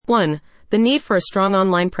1. The need for a strong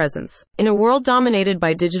online presence. In a world dominated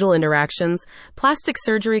by digital interactions, plastic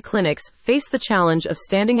surgery clinics face the challenge of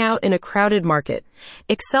standing out in a crowded market.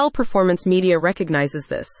 Excel Performance Media recognizes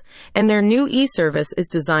this, and their new e-service is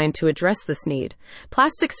designed to address this need.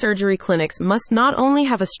 Plastic surgery clinics must not only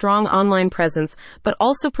have a strong online presence, but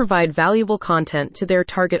also provide valuable content to their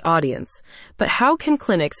target audience. But how can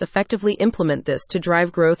clinics effectively implement this to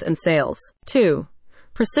drive growth and sales? 2.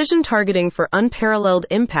 Precision targeting for unparalleled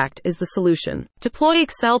impact is the solution. Deploy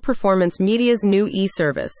Excel Performance Media's new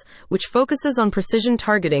e-service, which focuses on precision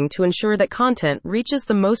targeting to ensure that content reaches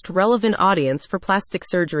the most relevant audience for plastic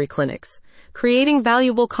surgery clinics. Creating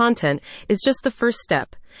valuable content is just the first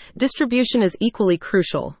step. Distribution is equally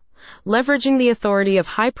crucial. Leveraging the authority of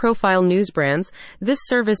high-profile news brands, this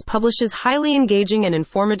service publishes highly engaging and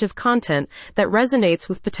informative content that resonates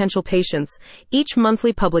with potential patients. Each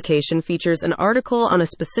monthly publication features an article on a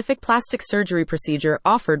specific plastic surgery procedure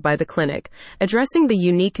offered by the clinic, addressing the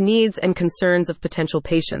unique needs and concerns of potential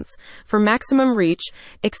patients. For maximum reach,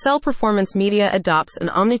 Excel Performance Media adopts an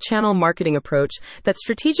omnichannel marketing approach that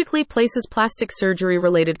strategically places plastic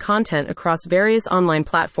surgery-related content across various online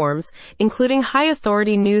platforms, including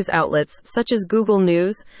high-authority news outlets such as Google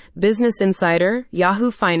News, Business Insider,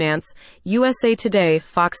 Yahoo Finance, USA Today,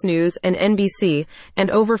 Fox News, and NBC,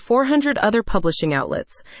 and over 400 other publishing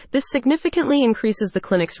outlets. This significantly increases the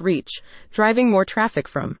clinic's reach, driving more traffic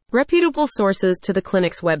from reputable sources to the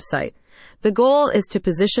clinic's website. The goal is to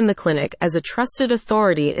position the clinic as a trusted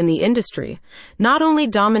authority in the industry, not only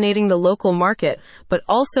dominating the local market, but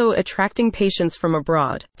also attracting patients from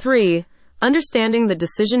abroad. 3. Understanding the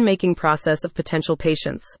decision-making process of potential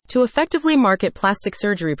patients. To effectively market plastic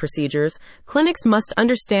surgery procedures, clinics must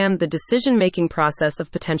understand the decision-making process of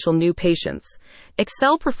potential new patients.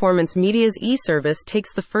 Excel Performance Media's e-service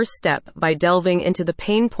takes the first step by delving into the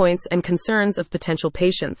pain points and concerns of potential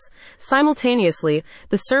patients. Simultaneously,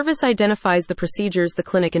 the service identifies the procedures the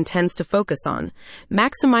clinic intends to focus on,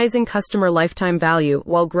 maximizing customer lifetime value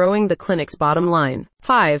while growing the clinic's bottom line.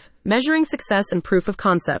 5. Measuring success and proof of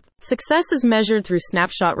concept. Success is measured through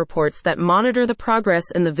snapshot reports that monitor the progress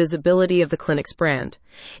and the visibility of the clinic's brand.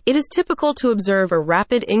 It is typical to observe a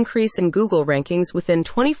rapid increase in Google rankings within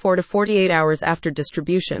 24 to 48 hours after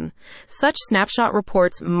distribution. Such snapshot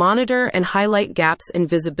reports monitor and highlight gaps in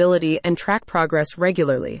visibility and track progress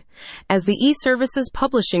regularly. As the e-services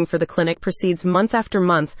publishing for the clinic proceeds month after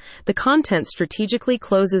month, the content strategically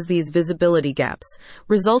closes these visibility gaps,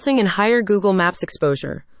 resulting in higher Google Maps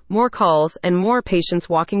exposure, more calls, and more patients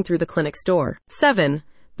walking through the clinic's door. 7.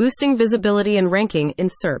 Boosting visibility and ranking in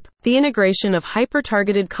SERP. The integration of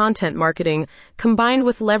hyper-targeted content marketing, combined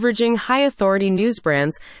with leveraging high-authority news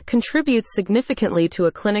brands, contributes significantly to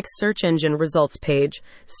a clinic's search engine results page,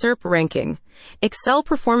 SERP ranking. Excel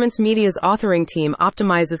Performance Media's authoring team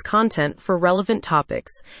optimizes content for relevant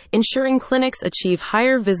topics, ensuring clinics achieve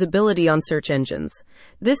higher visibility on search engines.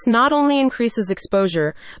 This not only increases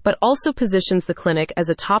exposure, but also positions the clinic as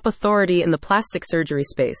a top authority in the plastic surgery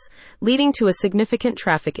space, leading to a significant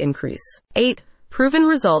traffic increase. 8. Proven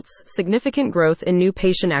results, significant growth in new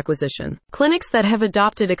patient acquisition. Clinics that have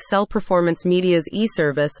adopted Excel Performance Media's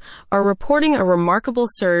e-service are reporting a remarkable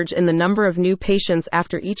surge in the number of new patients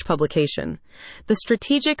after each publication. The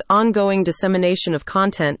strategic, ongoing dissemination of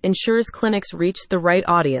content ensures clinics reach the right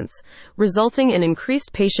audience, resulting in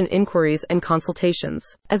increased patient inquiries and consultations.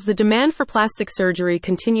 As the demand for plastic surgery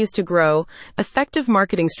continues to grow, effective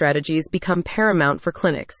marketing strategies become paramount for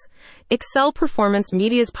clinics. Excel Performance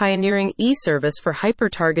Media's pioneering e-service for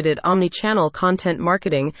hyper-targeted omnichannel content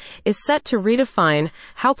marketing is set to redefine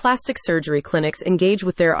how plastic surgery clinics engage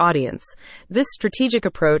with their audience. This strategic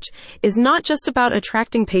approach is not just about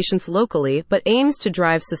attracting patients locally, but aims to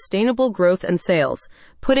drive sustainable growth and sales,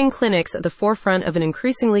 putting clinics at the forefront of an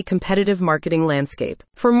increasingly competitive marketing landscape.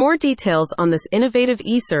 For more details on this innovative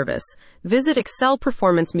e-service, visit Excel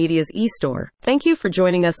Performance Media's e-store. Thank you for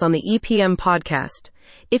joining us on the EPM podcast.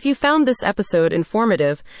 If you found this episode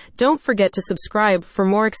informative, don't forget to subscribe for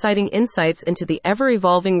more exciting insights into the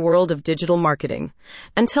ever-evolving world of digital marketing.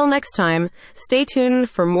 Until next time, stay tuned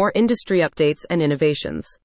for more industry updates and innovations.